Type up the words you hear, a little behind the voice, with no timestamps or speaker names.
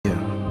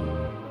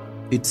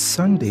It's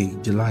Sunday,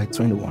 July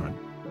 21,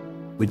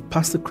 with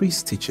Pastor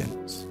Chris'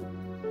 teachings.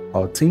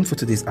 Our theme for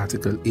today's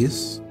article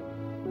is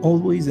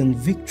Always in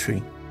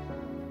Victory,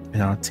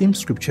 and our theme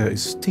scripture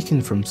is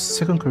taken from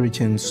 2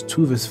 Corinthians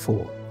 2 verse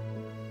 4,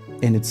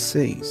 and it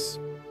says,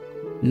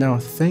 "Now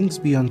thanks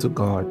be unto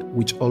God,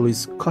 which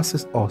always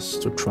causes us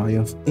to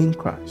triumph in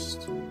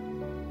Christ."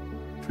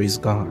 Praise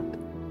God.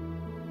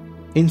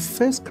 In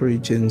 1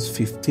 Corinthians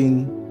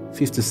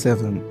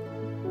 15:57,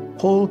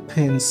 Paul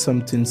pens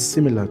something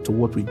similar to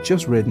what we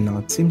just read in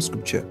our theme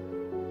scripture.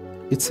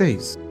 It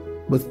says,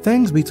 "But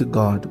thanks be to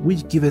God,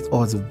 which giveth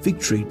us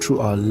victory through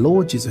our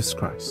Lord Jesus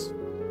Christ."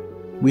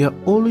 We are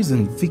always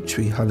in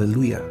victory,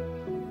 hallelujah.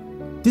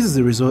 This is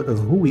the result of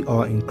who we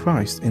are in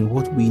Christ and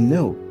what we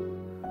know,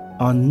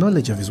 our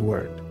knowledge of His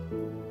Word.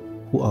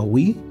 Who are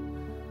we?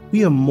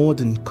 We are more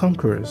than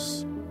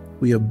conquerors.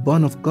 We are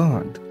born of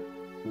God.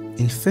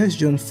 In 1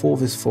 John 4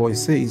 verse 4 it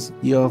says,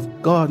 "Ye are of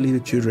God, little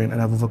children, and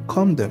have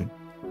overcome them,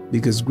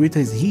 because greater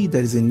is He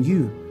that is in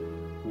you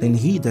than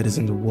he that is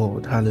in the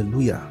world."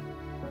 Hallelujah.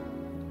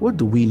 What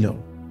do we know?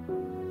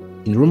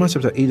 In Romans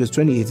chapter 8 verse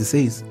 28 it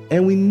says,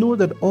 "And we know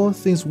that all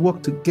things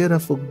work together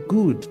for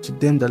good to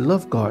them that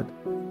love God,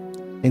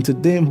 and to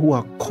them who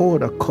are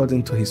called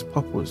according to His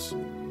purpose."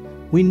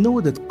 We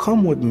know that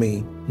come what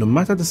may, no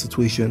matter the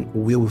situation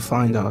or where we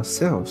find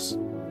ourselves,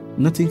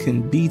 nothing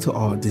can be to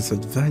our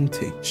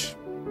disadvantage.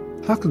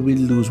 How could we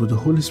lose with the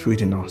Holy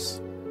Spirit in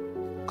us?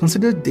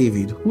 Consider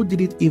David, who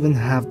didn't even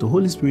have the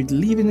Holy Spirit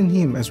living in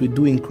him as we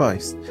do in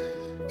Christ.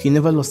 He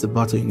never lost a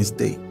battle in his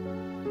day.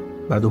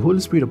 By the Holy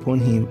Spirit upon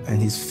him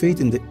and his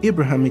faith in the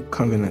Abrahamic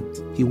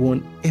covenant, he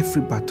won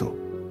every battle.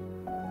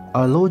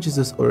 Our Lord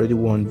Jesus already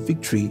won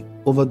victory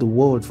over the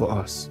world for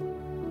us.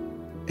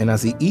 And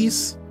as He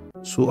is,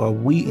 so are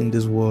we in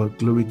this world.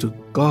 Glory to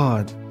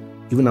God,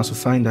 even as we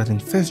find that in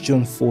 1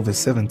 John 4 verse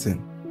 17.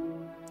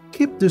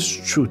 Keep these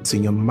truths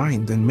in your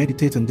mind and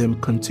meditate on them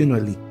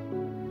continually.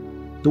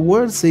 The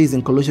word says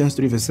in Colossians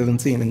 3 verse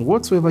 17, "And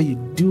whatsoever you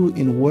do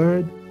in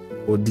word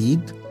or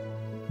deed,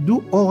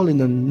 do all in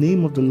the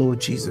name of the Lord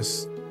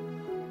Jesus."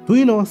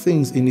 Doing all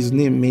things in His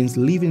name means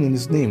living in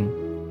His name.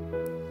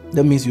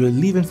 That means you are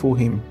living for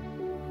Him,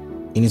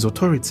 in His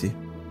authority.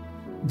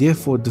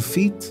 Therefore,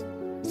 defeat,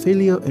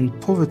 failure, and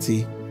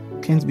poverty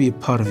can't be a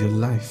part of your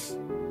life.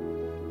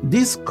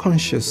 This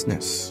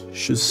consciousness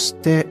should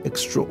stir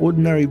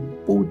extraordinary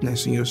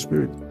boldness in your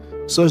spirit,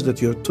 such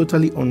that you are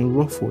totally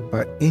unruffled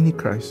by any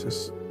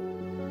crisis.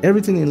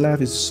 Everything in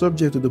life is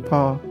subject to the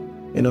power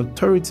and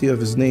authority of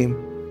His name,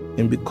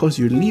 and because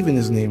you live in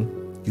His name,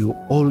 you will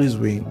always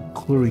reign.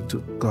 Glory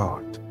to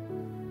God.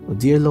 Oh,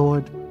 dear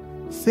Lord,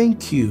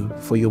 thank You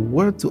for Your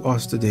word to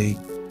us today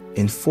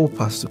and for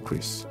Pastor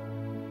Chris.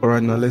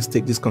 Alright, now let's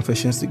take these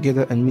confessions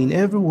together and mean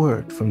every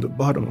word from the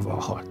bottom of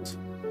our heart.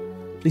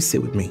 Please say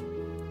with me.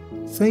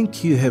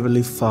 Thank You,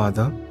 Heavenly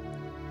Father,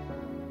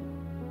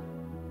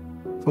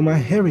 for my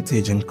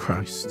heritage in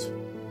Christ.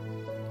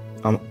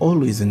 I'm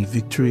always in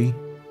victory.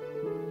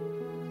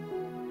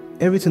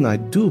 Everything I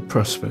do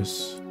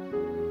prospers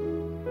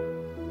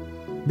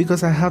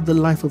because I have the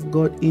life of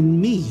God in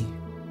me,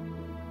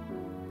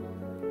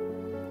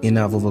 and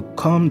I've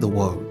overcome the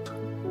world.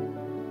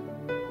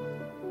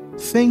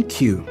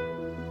 Thank You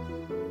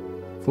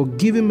for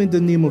giving me the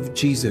name of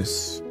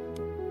Jesus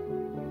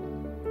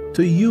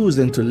to use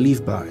and to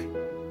live by.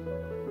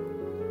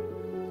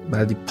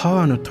 By the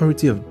power and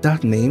authority of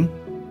that name,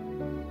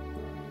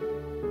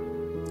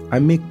 I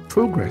make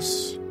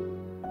progress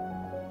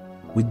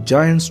with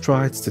giant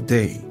strides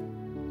today.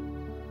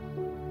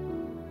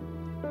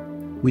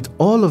 With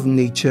all of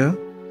nature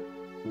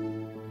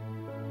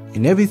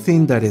and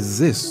everything that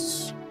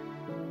exists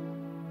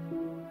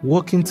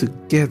working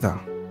together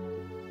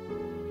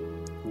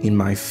in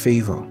my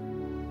favor.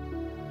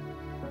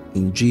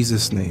 In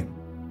Jesus' name,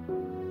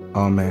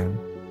 Amen.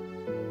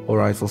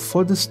 Alright, for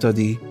further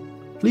study,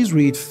 please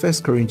read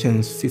 1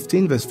 Corinthians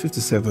 15 verse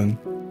 57,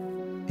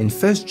 in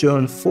 1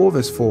 John 4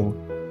 verse 4,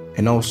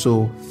 and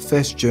also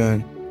 1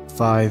 John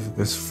 5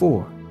 verse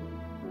 4.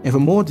 And for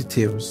more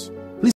details,